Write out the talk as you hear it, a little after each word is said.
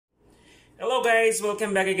Hello guys,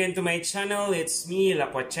 welcome back again to my channel. It's me,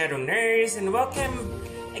 Laquachero Nurse, and welcome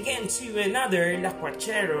again to another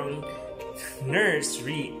Laquachero Nurse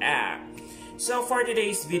React. So for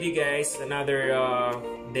today's video guys, another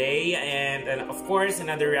day and of course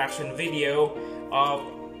another reaction video of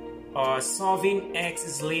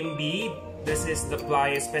soobinxslimvreaction. This is the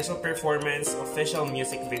PLAYAH special performance official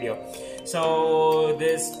music video. So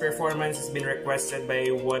this performance has been requested by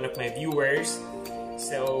one of my viewers.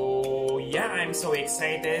 So yeah, I'm so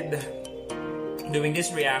excited doing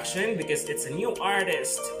this reaction because it's a new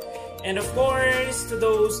artist. And of course, to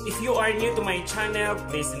those, if you are new to my channel,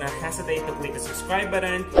 please do not hesitate to click the subscribe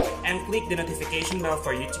button and click the notification bell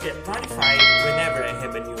for you to get notified whenever I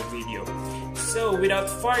have a new video. So without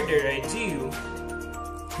further ado,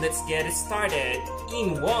 let's get it started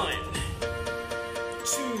in 1,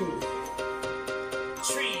 2,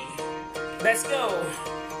 3, let's go!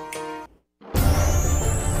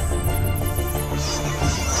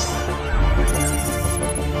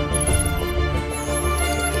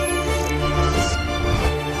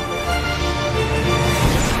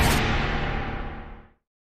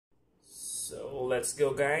 Let's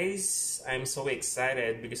go guys, I'm so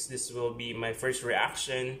excited because this will be my first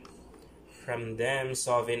reaction from them,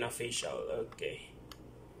 SOOBIN official. Okay.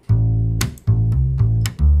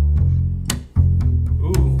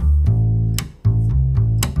 Ooh.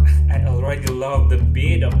 I already love the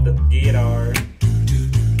beat of the guitar.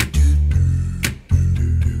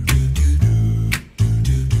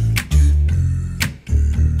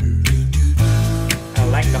 I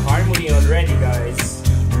like the harmony already guys.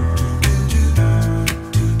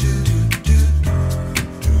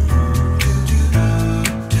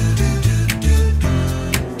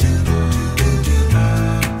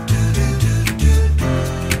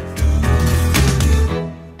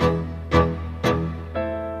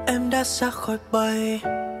 Xa khỏi bầy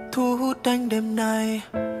thu hút anh đêm nay,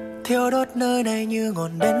 thiêu đốt nơi này như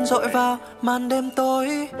ngọn đèn dội vào màn đêm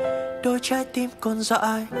tối. Đôi trái tim còn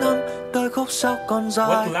dại lắm, đôi khúc sau còn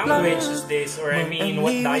dài lắm. What language is this, or I mean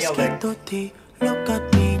what dialect? Tôi thì lúc cất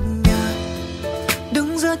nhìn nhạt,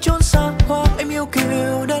 đứng giữa chốn xa hoa em yêu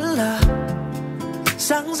kiều đến là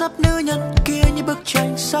dáng dấp nữ nhân kia như bức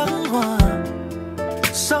tranh sáng hoa.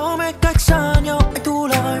 Sau mấy cách xa nhau anh thu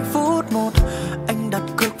lại phút một, anh đặt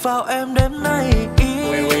cược vào em đêm nay.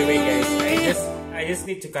 Wait guys, I just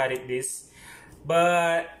need to cut it this.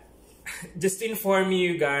 But just to inform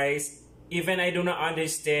you guys, even I do not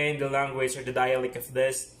understand the language or the dialect of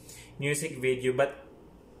this music video, but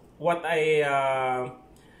what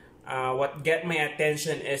what get my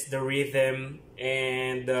attention is the rhythm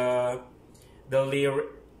and the lyric.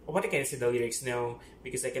 What I can say the lyrics now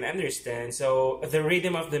because I can understand. So the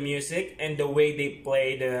rhythm of the music and the way they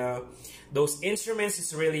play those instruments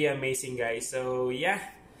is really amazing guys. So yeah,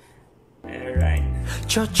 alright.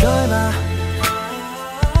 Trò chơi mà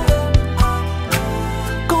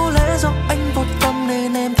có lẽ do anh vô tâm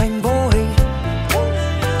nên em thành vô hình.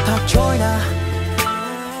 Thả trôi nè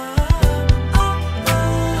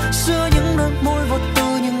giữa những đôi môi vô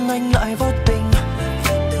tư nhưng anh lại vô tình.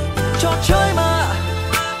 Trò chơi mà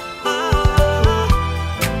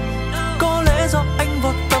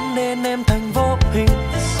nên em thành vô hình.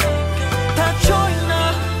 Thả trôi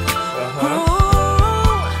nè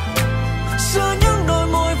giữa những đôi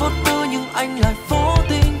môi vô tư nhưng anh lại vô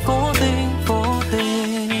tình.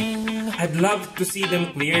 I'd love to see them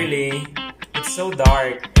clearly. It's so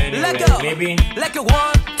dark. Anyway, maybe like a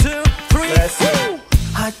 1, 2, 3.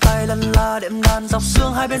 Hai tay lăn la đệm đàn dọc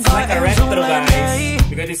xương hai bên vai em rung lên đây.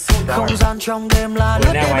 Không gian trong đêm là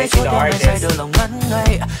lướt đêm mây trôi theo ngày say đưa lòng ngắn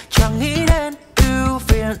ngày. Chẳng nghĩ đến ưu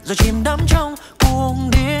phiền rồi chìm đắm trong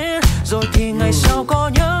cuồng điên. Rồi thì ngày sau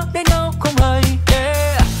có nhớ đến đâu không lời.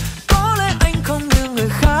 Có lẽ anh không như người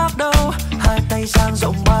khác đâu. Hai tay dang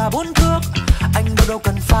rộng 3-4 thước. Anh đâu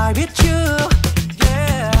cần phải biết chưa.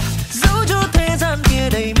 Dẫu cho thế gian kia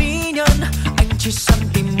đầy mỹ nhân, anh chỉ sẵn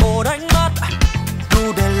tìm một ánh mắt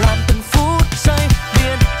đủ để làm từng phút giây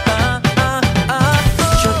biến.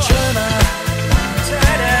 Trò chơi mà.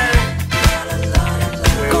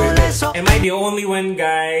 Am I the only one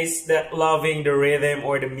guys that loving the rhythm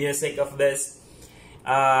or the music of this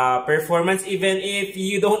performance, even if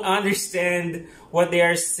you don't understand what they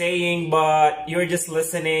are saying, but you're just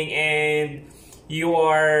listening and you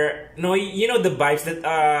are you know the vibes that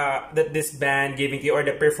that this band giving to you or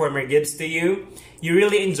the performer gives to you, you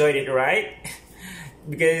really enjoyed it, right?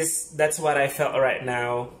 Because that's what I felt right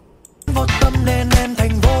now. Vô tâm nên em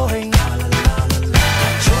thành vô hình.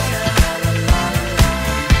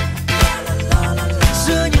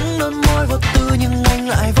 Giữa những đôi môi vô tư nhưng anh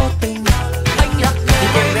lại vô tình. Anh lạc kề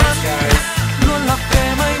may mắn, luôn lạc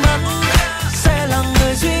kề may mắn.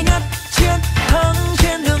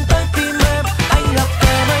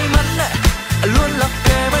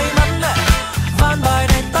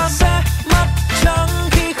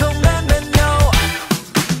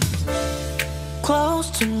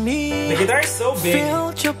 close to me. The guitar is so big.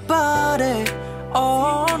 Feel your body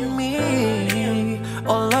on me.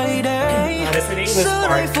 Oh lady, giờ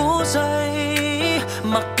đây phút giây,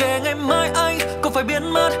 mặc kệ ngày mai anh có phải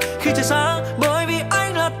biến mất khi trời sáng, bởi vì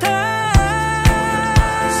anh là thế.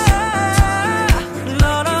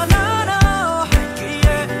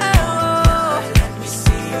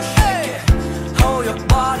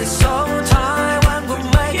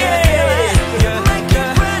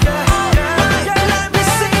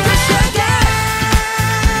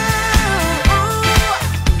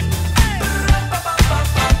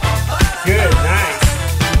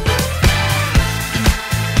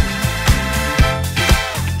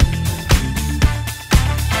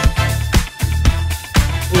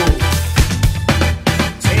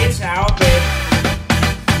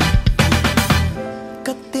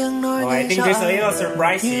 I think there's a little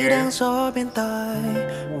surprise here. Đang gió bên tai,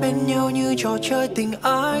 bên nhau như trò chơi tình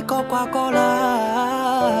ái có qua có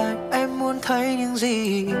lại. Em muốn thấy những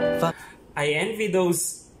gì. I envy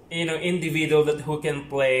those, individual that who can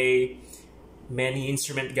play many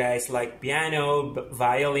instrument, guys, like piano,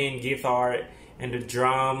 violin, guitar, and the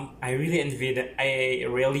drum. I really envy them. I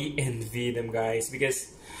really envy them, guys, because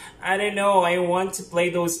I don't know. I want to play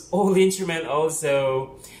those old instruments also.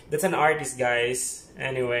 That's an artist, guys.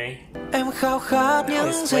 Anyway, em khao khát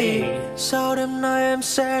những gì, sau đêm nay em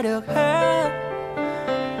sẽ được hết.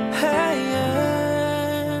 Hey,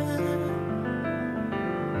 yeah.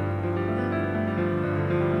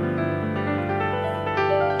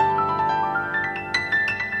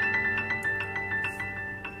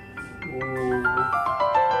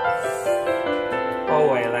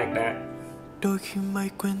 Oh, I like that. Đôi khi mây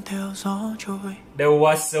quên theo gió trôi. That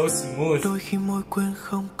was so smooth. Đôi khi môi quên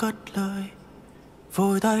không cất lời.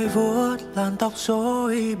 Vội tay vuốt làn tóc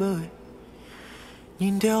rối bời,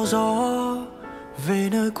 nhìn theo gió về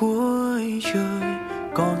nơi cuối trời.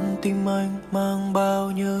 Còn tim anh mang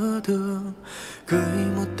bao nhớ thương, gửi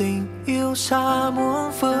một tình yêu xa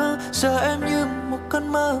muôn phương. Giờ em như một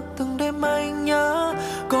cơn mơ, từng đêm anh nhớ.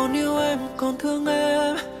 Còn yêu em, còn thương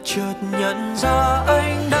em. Chợt nhận ra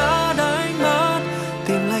anh đã đánh mất,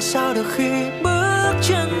 tìm lại sao được khi bước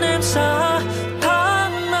chân em xa.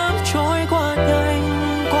 Tháng năm trôi qua nhanh,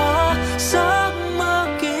 giấc mơ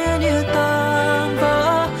kia như tan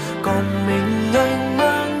vỡ. Còn mình anh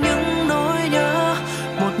mang những nỗi nhớ,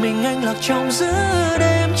 một mình anh lạc trong giữa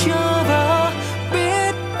đêm chờ vỡ.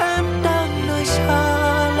 Biết em đang nơi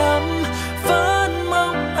xa lắm, vẫn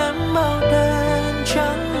mong em bao đêm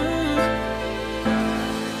trắng.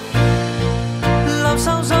 Làm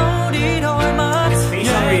sao giấu đi đôi mắt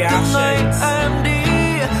nhảy từng ngày em đi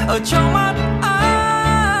ở trong mắt anh.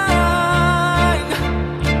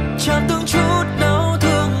 Chẳng từng chút đau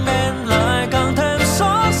thương nên lại càng thêm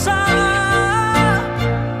xót xa.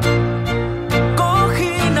 Có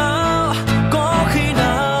khi nào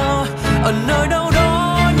ở nơi đâu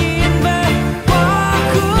đó nhìn về quá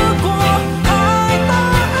khứ của hai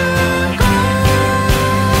ta em có.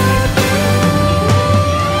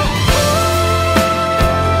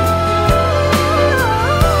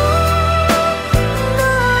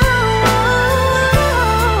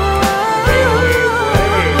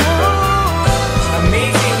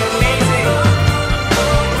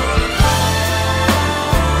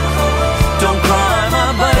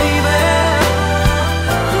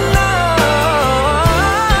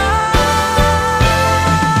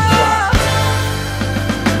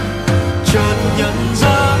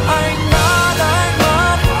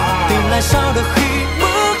 Sao được khi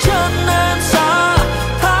bước chân em xa.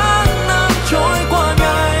 Tháng năm trôi qua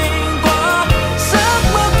nhanh quá, giấc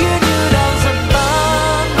mơ kia như đang dần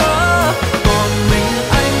tan vỡ. Còn mình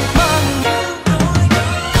anh mang những nỗi nhớ,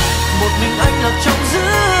 một mình anh lạc trong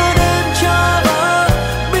giữa đêm chờ vỡ.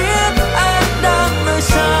 Biết em đang nơi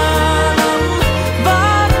xa lắm,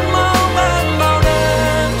 vẫn mong em bao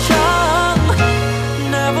đêm trắng.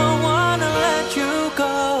 Never wanna let you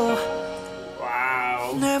go. Wow.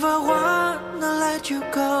 Never wanna let you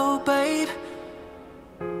go, babe.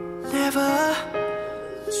 Never,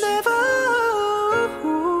 never,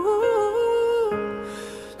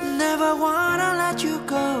 never wanna let you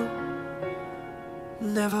go.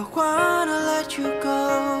 Never wanna let you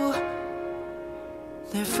go.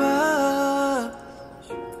 Never,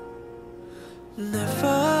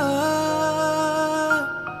 never.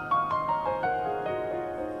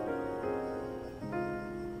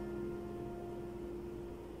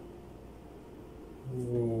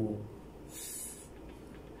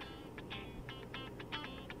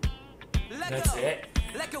 That's it.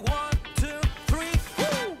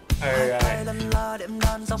 Alright. I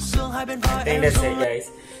think that's it,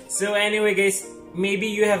 guys. So anyway, guys, maybe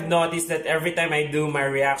you have noticed that every time I do my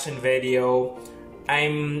reaction video, I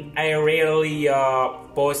rarely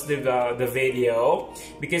post the video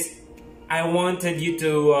because I wanted you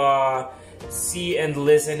to see and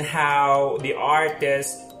listen how the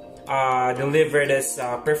artist deliver this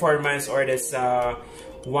performance or this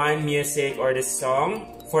one music or this song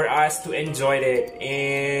for us to enjoy it.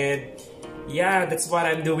 And yeah, that's what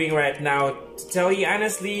I'm doing right now. To tell you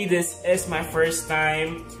honestly, this is my first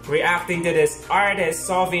time reacting to this artist,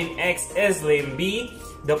 soobinxslimvreaction,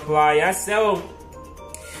 THEPLAYAH. So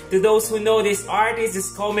to those who know this artist,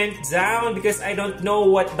 just comment down because I don't know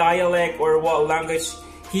what dialect or what language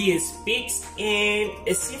he speaks. And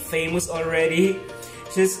is he famous already?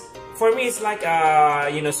 Just for me, it's like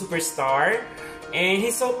a superstar, and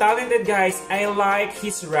he's so talented, guys. I like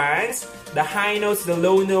his runs, the high notes, the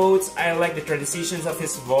low notes. I like the transitions of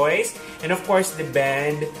his voice, and of course the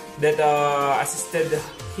band that assisted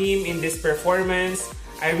him in this performance.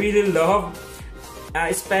 I really love.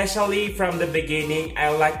 Especially from the beginning,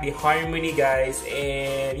 I like the harmony, guys.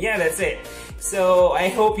 And yeah, that's it. So I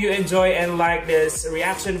hope you enjoy and like this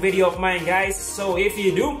reaction video of mine, guys. So if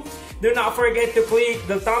you do not forget to click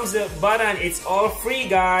the thumbs up button. It's all free,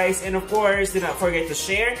 guys. And of course, do not forget to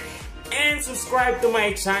share and subscribe to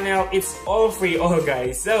my channel. It's all free, all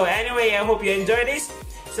guys. So anyway, I hope you enjoy this.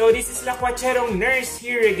 So this is Lakwacherong Nurse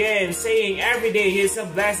here again, saying every day is a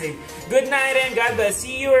blessing. Good night and God bless.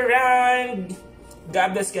 See you around.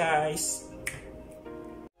 God bless, guys.